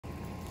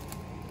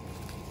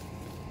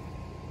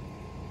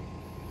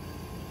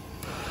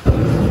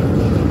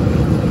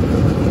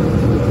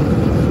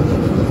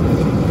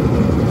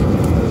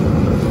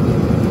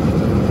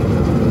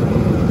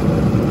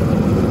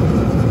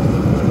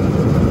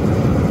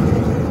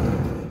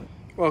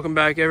Welcome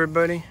back,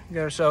 everybody. We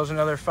got ourselves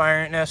another fire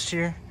ant nest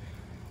here.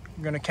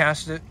 We're gonna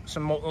cast it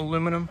some molten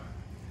aluminum.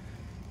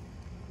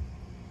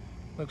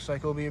 Looks like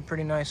it'll be a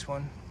pretty nice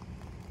one.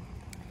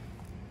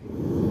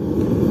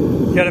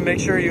 You gotta make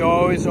sure you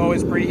always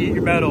preheat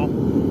your metal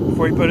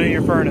before you put it in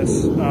your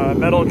furnace.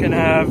 Metal can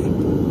have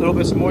little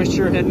bits of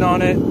moisture hidden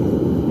on it,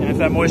 and if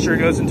that moisture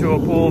goes into a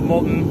pool of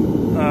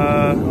molten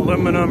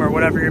aluminum or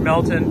whatever you're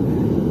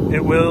melting,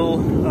 it will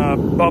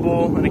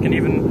bubble and it can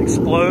even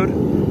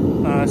explode.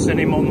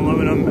 Sending molten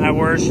aluminum at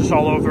worst just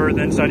all over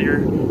the inside of your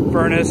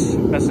furnace,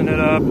 messing it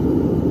up,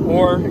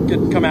 or it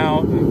could come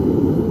out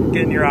and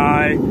get in your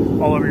eye,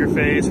 all over your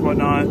face,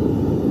 whatnot.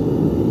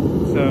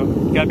 So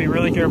you gotta be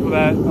really careful with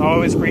that. I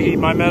always preheat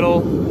my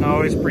metal and I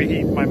always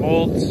preheat my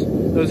molds.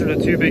 Those are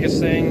the two biggest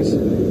things.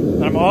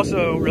 And I'm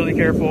also really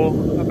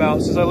careful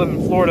about, since I live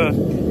in Florida,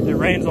 it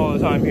rains all the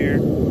time here,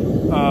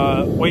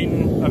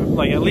 waiting,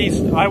 like at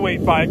least I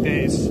wait 5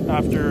 days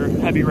after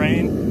heavy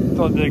rain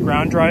until the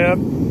ground dry up.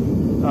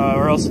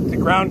 Or else the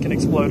ground can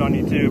explode on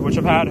you too, which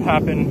I've had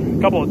happen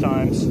a couple of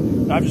times.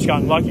 And I've just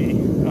gotten lucky.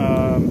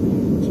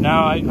 So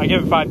now I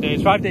give it 5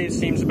 days. 5 days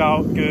seems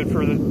about good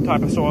for the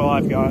type of soil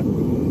I've got.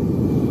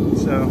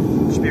 So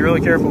just be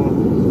really careful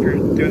if you're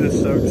doing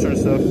this sort of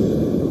stuff.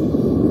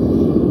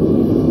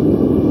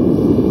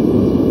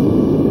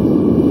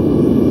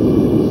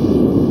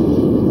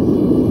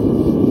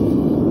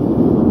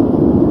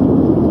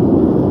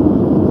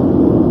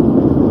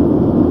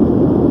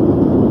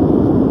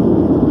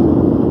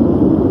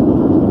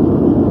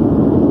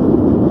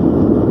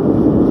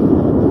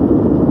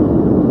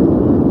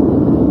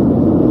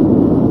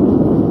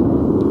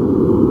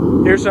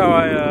 Here's how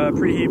I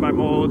preheat my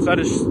molds. I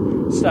just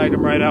stack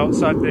them right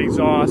outside the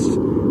exhaust.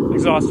 The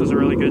exhaust does a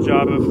really good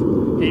job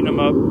of heating them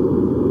up.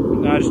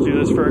 And I just do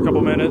this for a couple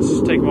minutes,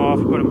 take them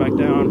off, put them back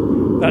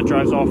down. That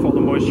dries off all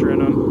the moisture in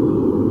them.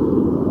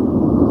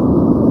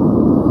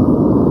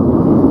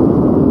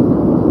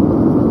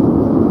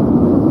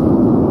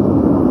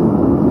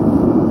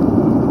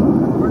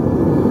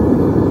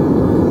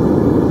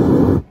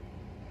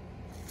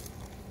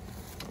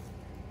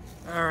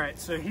 All right,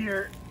 so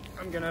here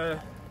I'm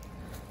gonna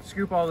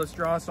scoop all this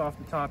dross off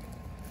the top.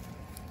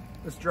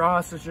 This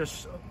dross is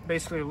just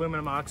basically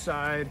aluminum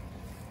oxide,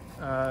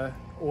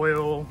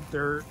 oil,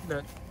 dirt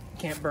that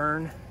can't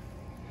burn.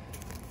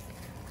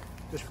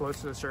 Just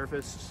floats to the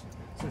surface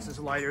since it's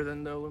lighter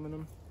than the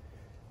aluminum.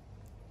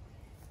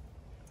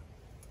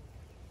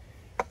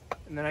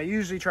 And then I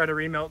usually try to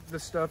remelt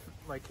this stuff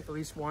like at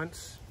least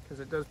once, because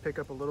it does pick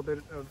up a little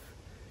bit of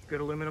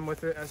good aluminum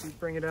with it as you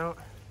bring it out.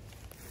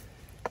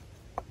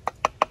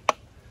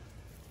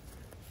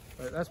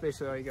 But that's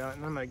basically all you got,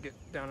 and I'm gonna get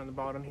down on the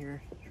bottom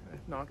here, try to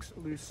knock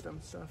loose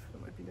some stuff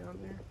that might be down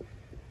there.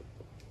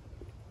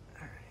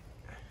 All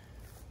right,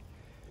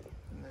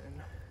 and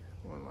then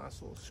one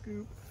last little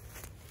scoop.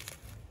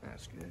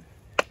 That's good.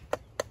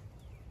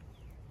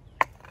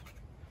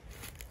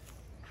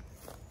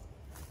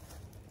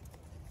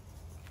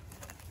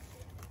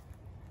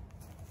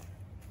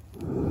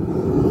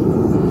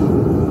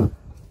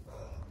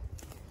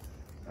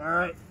 All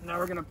right, now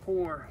we're gonna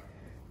pour.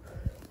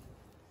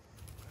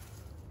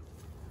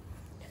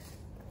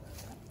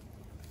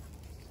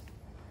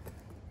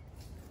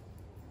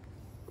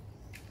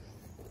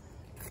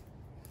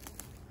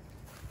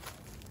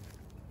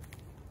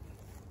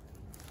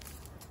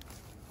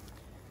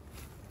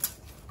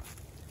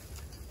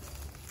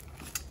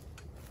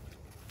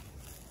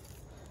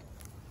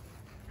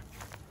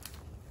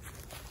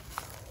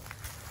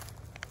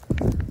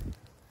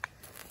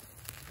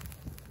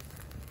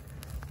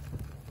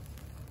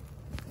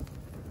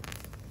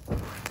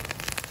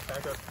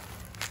 Back up.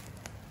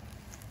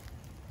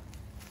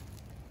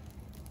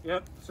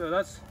 Yep, so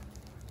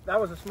that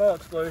was a small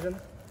explosion.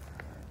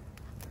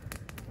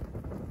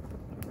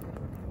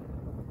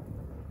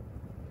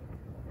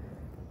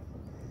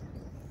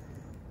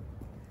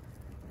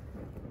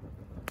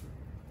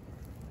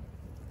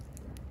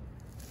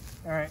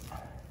 All right,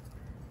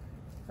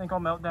 I think I'll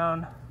melt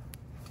down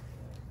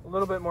a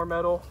little bit more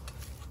metal.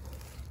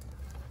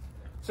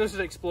 Since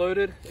it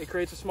exploded, it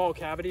creates a small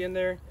cavity in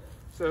there,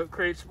 so it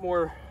creates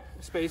more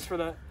space for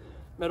that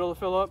metal to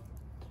fill up.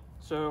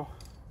 So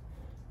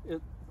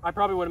I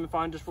probably would have been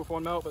fine just with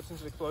one melt, but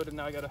since it exploded,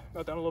 now I gotta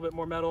melt down a little bit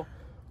more metal,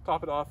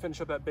 top it off, finish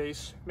up that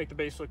base, make the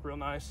base look real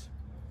nice.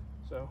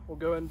 So we'll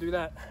go ahead and do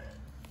that.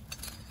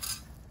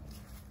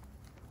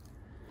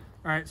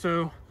 All right,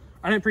 so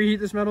I didn't preheat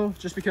this metal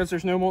just because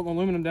there's no molten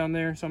aluminum down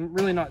there, so I'm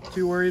really not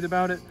too worried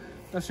about it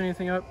messing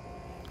anything up.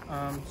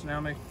 So now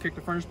I'm gonna kick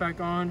the furnace back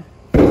on.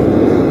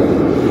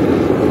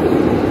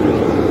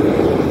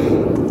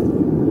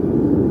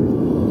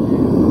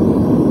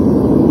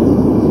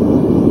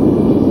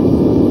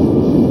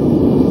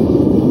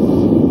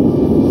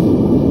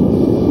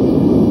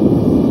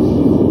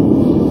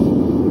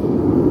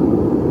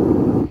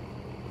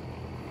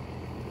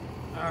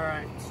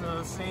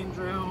 So same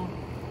drill,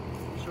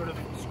 sort of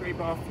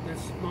scrape off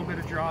this little bit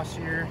of dross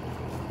here.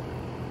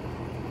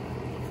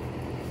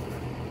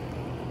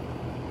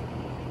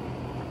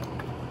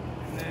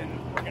 And then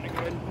we're gonna go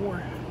ahead and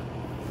pour.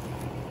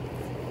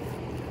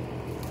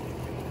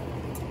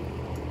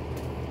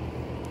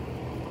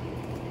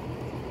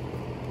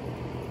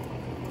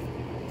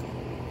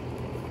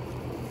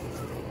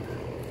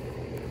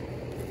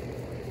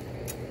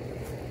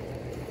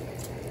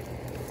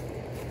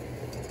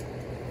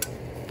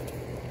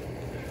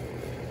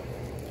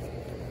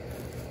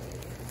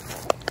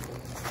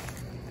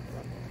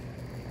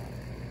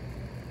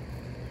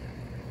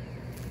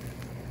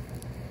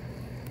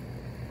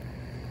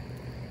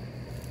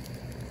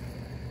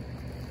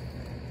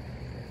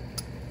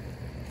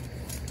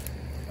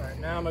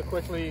 Now I'm gonna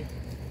quickly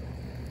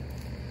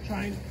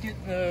try and get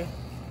the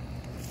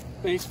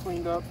base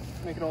cleaned up,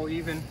 make it all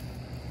even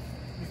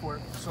before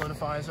it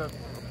solidifies up.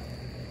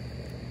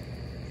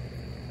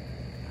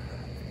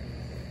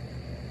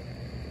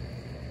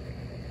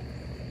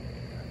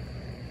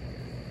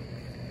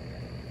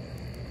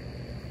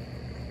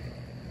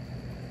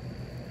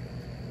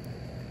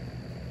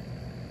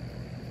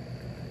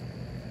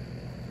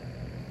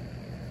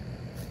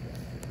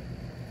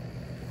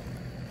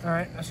 All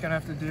right, that's gonna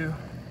have to do.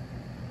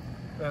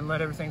 Then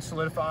let everything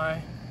solidify.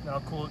 Then I'll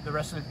cool it the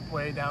rest of the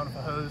way down with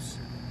a hose.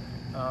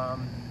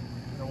 And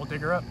then we'll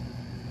dig her up.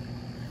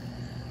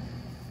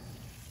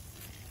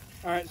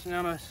 All right, so now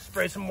I'm gonna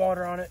spray some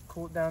water on it,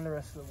 cool it down the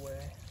rest of the way.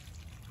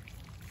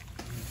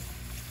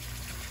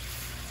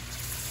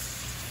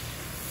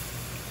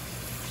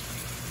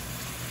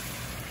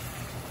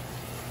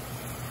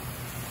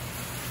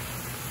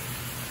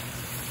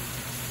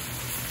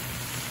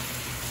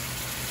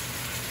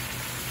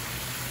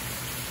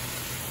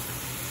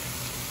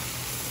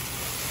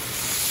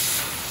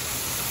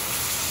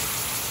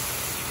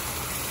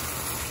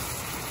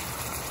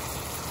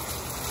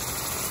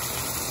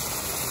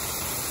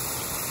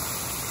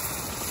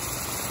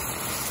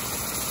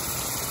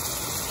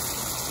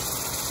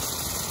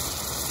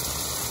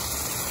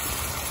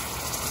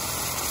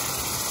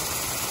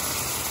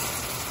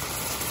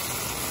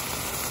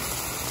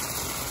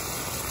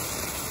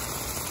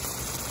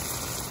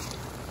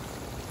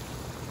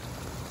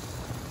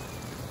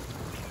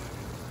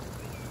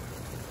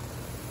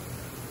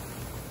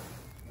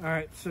 All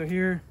right, so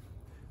here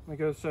I'm gonna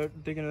go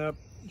start digging it up.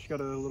 Just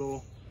got a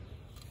little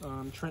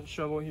trench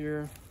shovel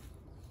here.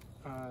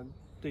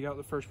 Dig out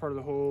the first part of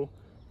the hole.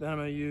 Then I'm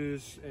gonna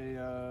use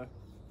a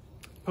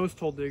post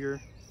hole digger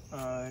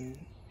and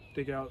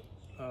dig out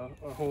a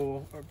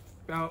hole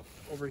about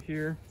over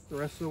here the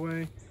rest of the way,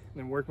 and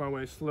then work my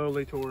way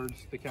slowly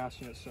towards the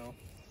casting itself.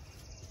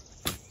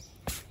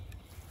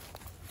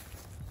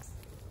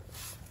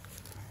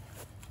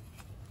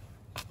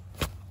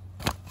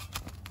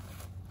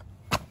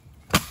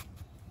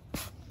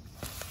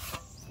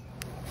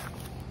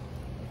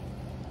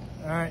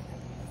 All right,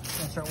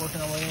 gonna start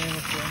working our way in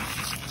with the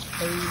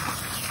hose.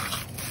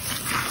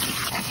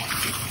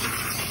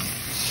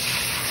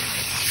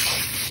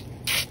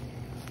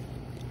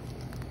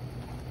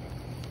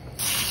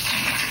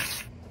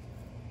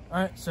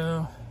 All right,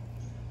 so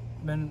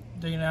been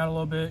digging out a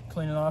little bit,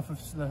 cleaning off of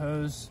the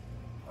hose.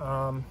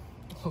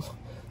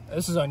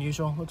 This is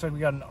unusual. Looks like we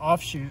got an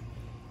offshoot.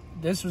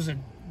 This was a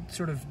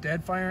sort of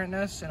dead fire ant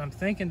nest, and I'm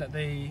thinking that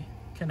they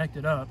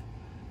connected up.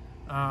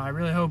 I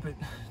really hope it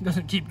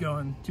doesn't keep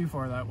going too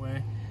far that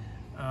way.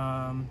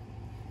 But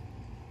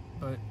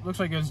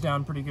looks like it goes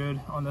down pretty good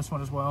on this one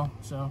as well.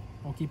 So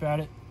we'll keep at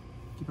it,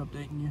 keep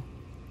updating you.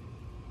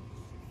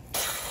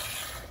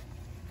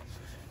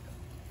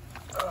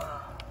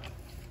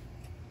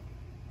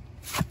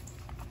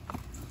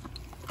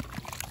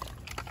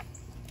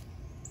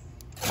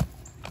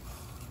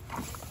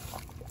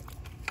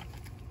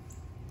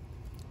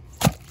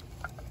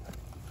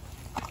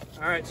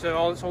 All right, so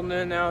all that's holding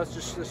in now is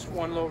just this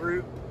one little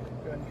root.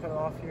 Go ahead and cut it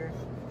off here.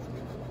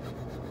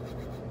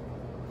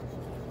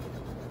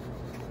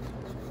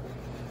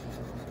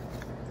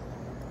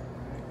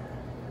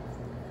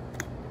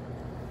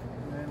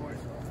 And then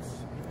where's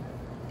this?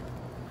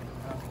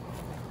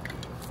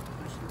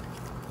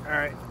 All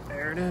right,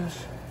 there it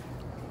is.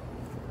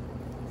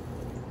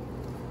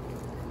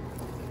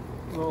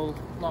 A little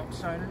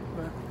lopsided,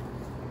 but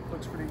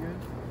looks pretty good.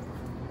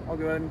 I'll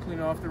go ahead and clean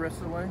it off the rest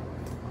of the way.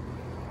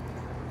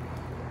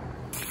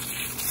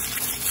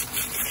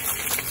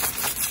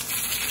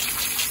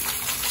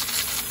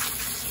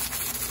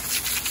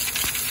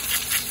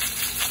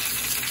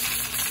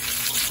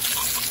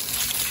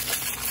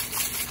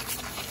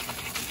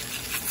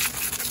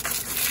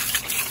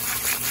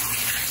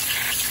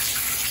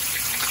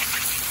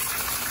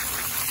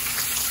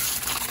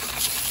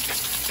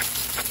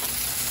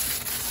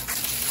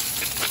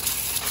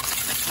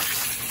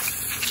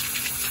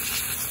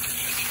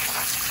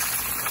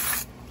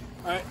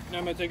 All right, now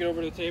I'm gonna take it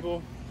over to the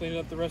table, clean it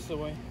up the rest of the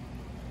way.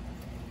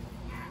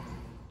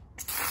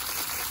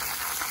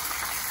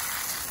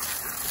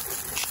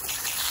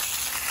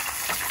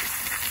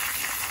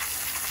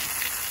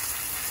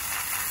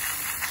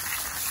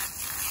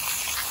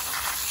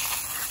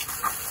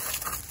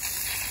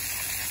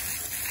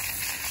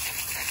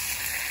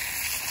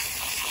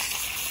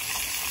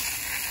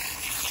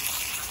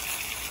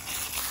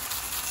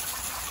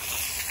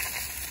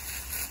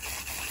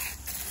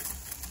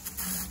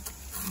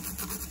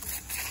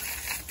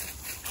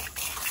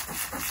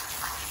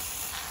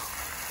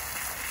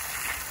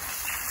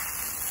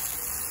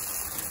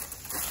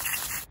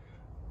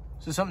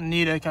 So something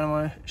neat I kind of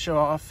want to show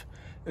off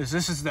is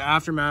this is the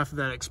aftermath of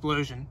that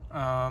explosion.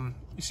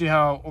 You see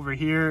how over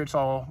here it's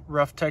all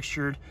rough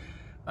textured.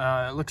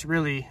 It looks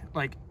really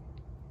like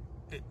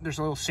there's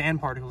a little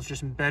sand particles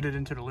just embedded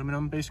into the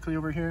aluminum basically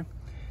over here.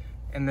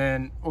 And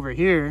then over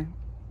here,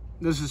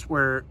 this is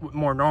where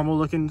more normal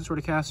looking sort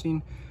of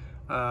casting.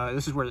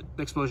 This is where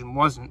the explosion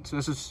wasn't. So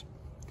this is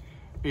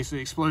basically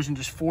the explosion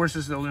just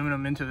forces the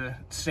aluminum into the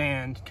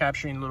sand,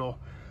 capturing little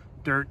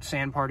dirt,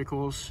 sand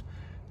particles,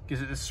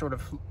 gives it this sort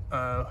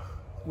of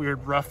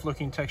weird rough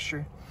looking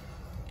texture.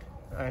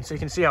 And so you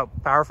can see how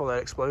powerful that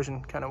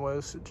explosion kind of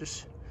was. It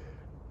just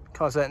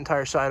caused that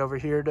entire side over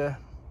here to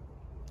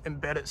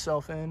embed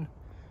itself in.